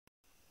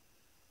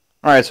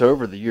Alright, so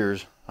over the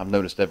years, I've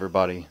noticed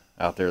everybody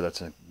out there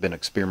that's been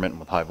experimenting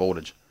with high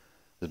voltage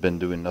has been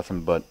doing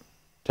nothing but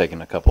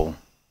taking a couple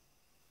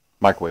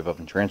microwave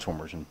oven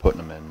transformers and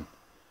putting them in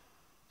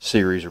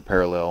series or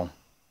parallel,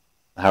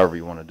 however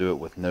you want to do it,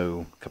 with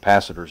no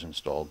capacitors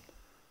installed,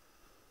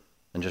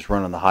 and just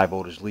running the high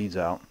voltage leads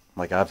out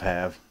like I've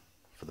have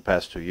for the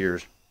past 2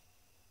 years,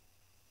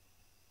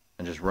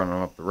 and just running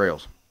them up the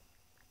rails.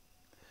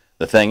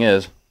 The thing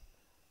is,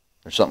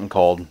 there's something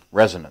called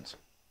resonance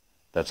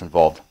that's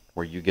involved,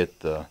 where you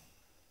get the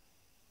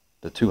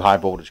two high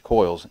voltage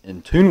coils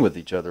in tune with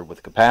each other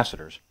with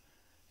capacitors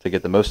to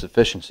get the most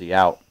efficiency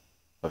out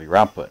of your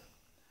output.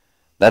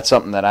 That's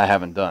something that I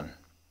haven't done,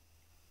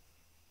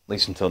 at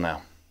least until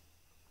now.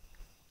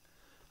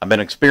 I've been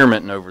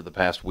experimenting over the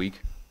past week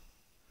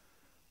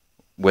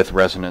with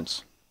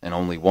resonance and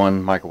only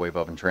one microwave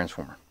oven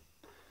transformer.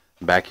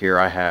 Back here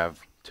I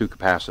have two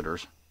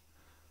capacitors.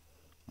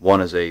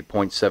 One is a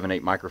 0.78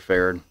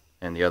 microfarad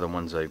and the other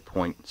one's a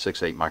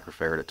 0.68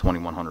 microfarad at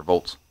 2100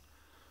 volts,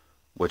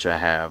 which I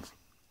have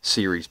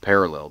series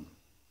paralleled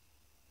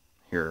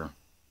here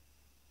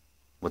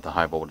with the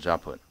high voltage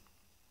output.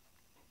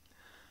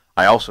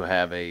 I also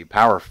have a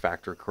power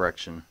factor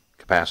correction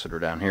capacitor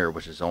down here,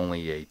 which is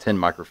only a 10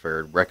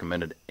 microfarad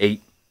recommended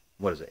 80?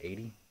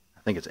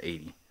 I think it's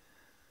 80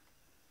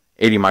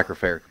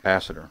 microfarad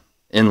capacitor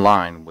in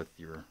line with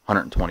your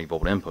 120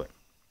 volt input.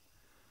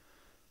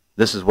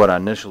 This is what I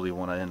initially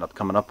want to end up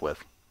coming up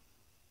with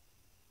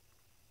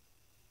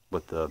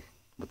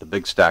the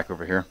big stack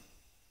over here.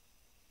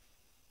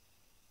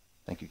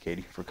 Thank you,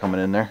 Katie, for coming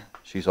in there.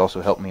 She's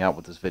also helped me out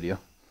with this video.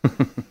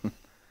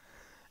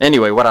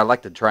 Anyway, what I'd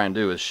like to try and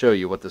do is show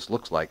you what this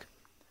looks like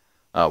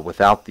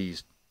without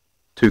these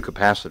two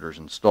capacitors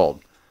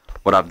installed.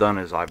 What I've done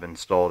is I've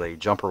installed a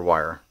jumper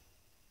wire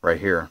right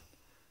here,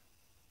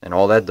 and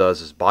all that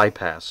does is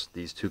bypass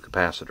these two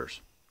capacitors.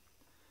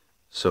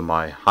 So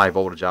my high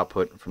voltage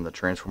output from the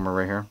transformer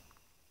right here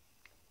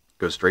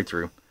goes straight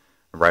through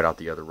and right out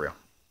the other rail.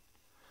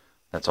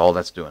 That's all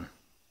that's doing.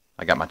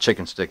 I got my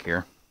chicken stick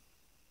here,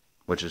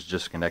 which is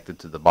just connected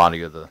to the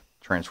body of the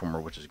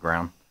transformer, which is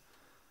ground.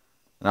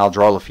 And I'll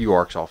draw a few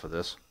arcs off of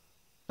this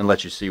and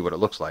let you see what it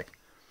looks like.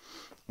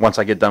 Once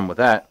I get done with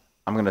that,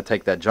 I'm going to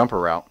take that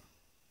jumper out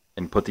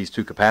and put these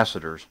two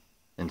capacitors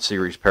in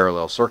series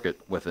parallel circuit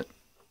with it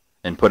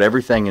and put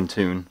everything in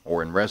tune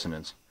or in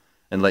resonance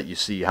and let you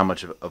see how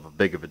much of a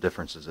big of a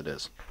difference it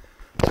is.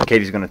 So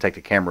Katie's going to take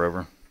the camera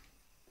over.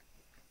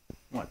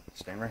 What?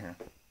 Stand right here.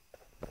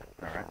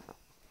 Alright.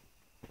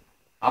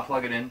 I'll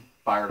plug it in,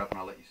 fire it up, and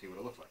I'll let you see what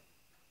it looks like.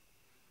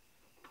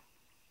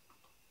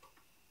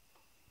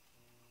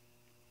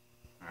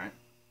 Alright.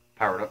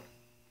 Power it up.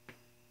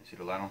 You see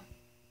the light on?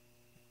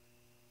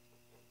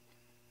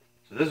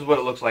 So this is what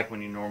it looks like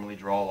when you normally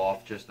draw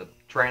off just a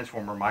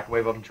transformer,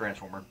 microwave oven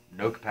transformer,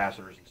 no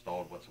capacitors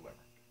installed whatsoever.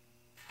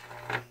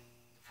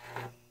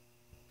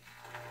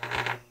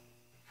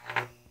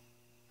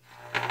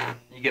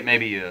 You get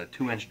maybe a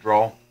 2-inch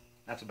draw.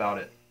 That's about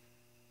it.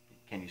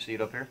 Can you see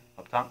it up here,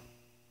 up top?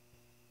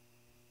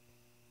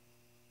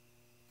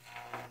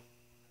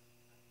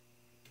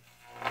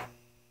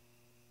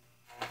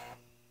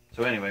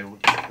 So anyway,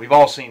 we've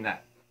all seen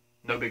that.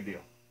 No big deal.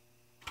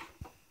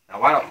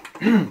 Now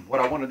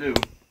what I want to do is,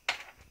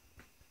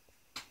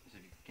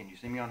 can you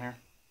see me on here?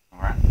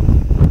 All right.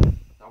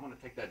 So I want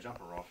to take that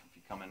jumper off. If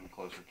you come in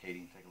closer,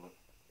 Katie, take a look.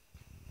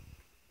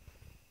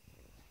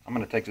 I'm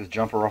going to take this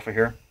jumper off of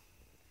here.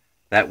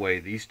 That way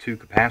these two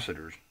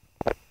capacitors,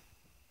 if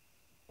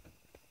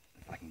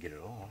I can get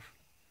it off,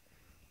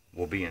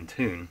 will be in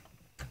tune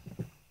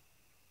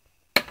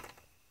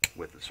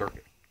with the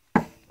circuit.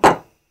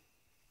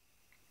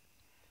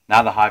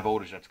 Now the high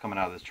voltage that's coming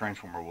out of this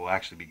transformer will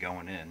actually be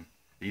going in.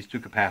 These two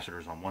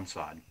capacitors on one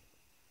side,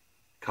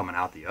 coming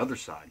out the other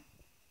side,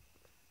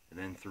 and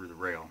then through the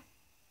rail,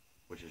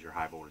 which is your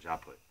high voltage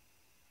output,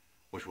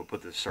 which will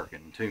put this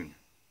circuit in tune.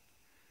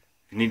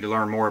 If you need to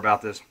learn more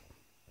about this,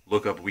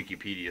 look up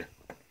Wikipedia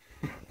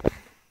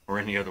or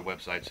any other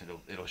websites.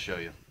 It'll show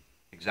you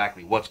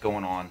exactly what's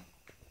going on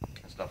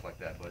and stuff like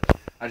that. But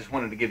I just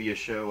wanted to give you a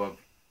show of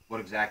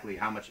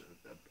how much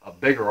a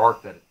bigger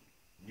arc that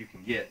you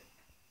can get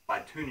by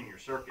tuning your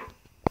circuit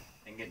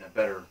and getting a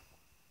better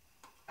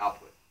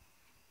output.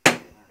 Matter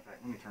of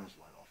fact, let me turn this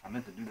light off. I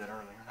meant to do that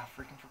earlier and I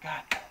freaking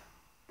forgot.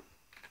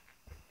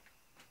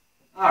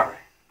 Alright.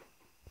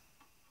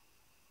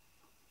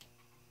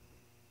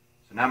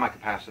 So now my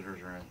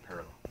capacitors are in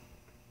parallel.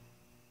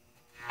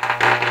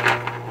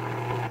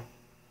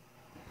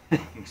 You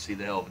can see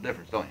the hell of a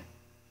difference, don't you?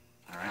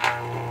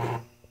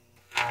 Alright.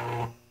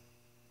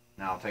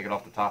 Now I'll take it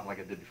off the top like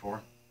I did before,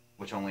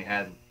 which only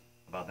had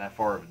about that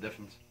far of a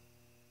difference.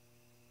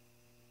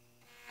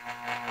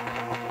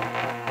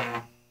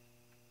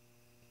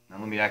 Now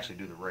let me actually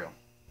do the rail.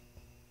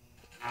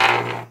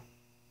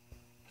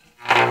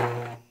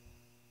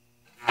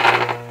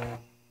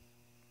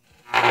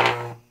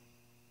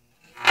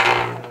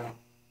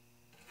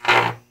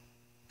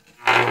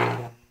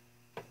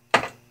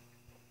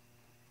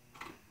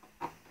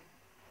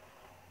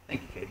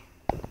 Thank you, Katie.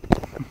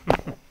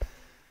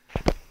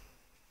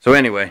 So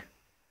anyway,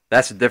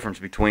 that's the difference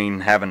between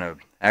having an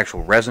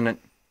actual resonant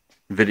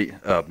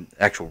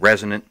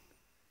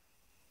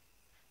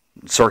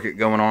circuit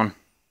going on.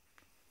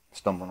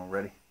 Stumbling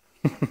already.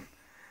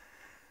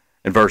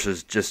 And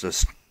versus just a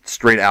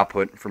straight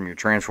output from your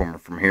transformer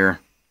from here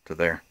to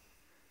there.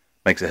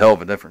 Makes a hell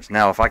of a difference.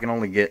 Now, if I can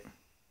only get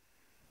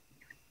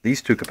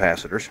these two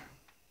capacitors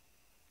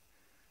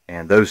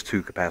and those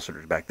two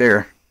capacitors back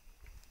there,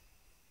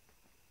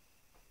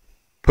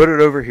 put it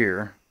over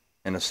here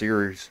in a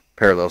series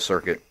parallel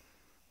circuit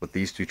with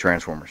these two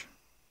transformers,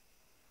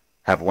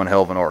 have one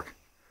hell of an arc.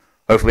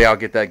 Hopefully I'll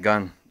get that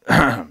done.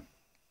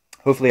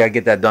 Hopefully I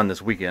get that done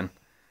this weekend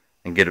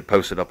and get it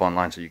posted up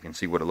online so you can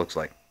see what it looks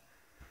like.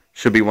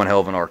 Should be one hell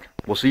of an arc.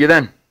 We'll see you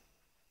then.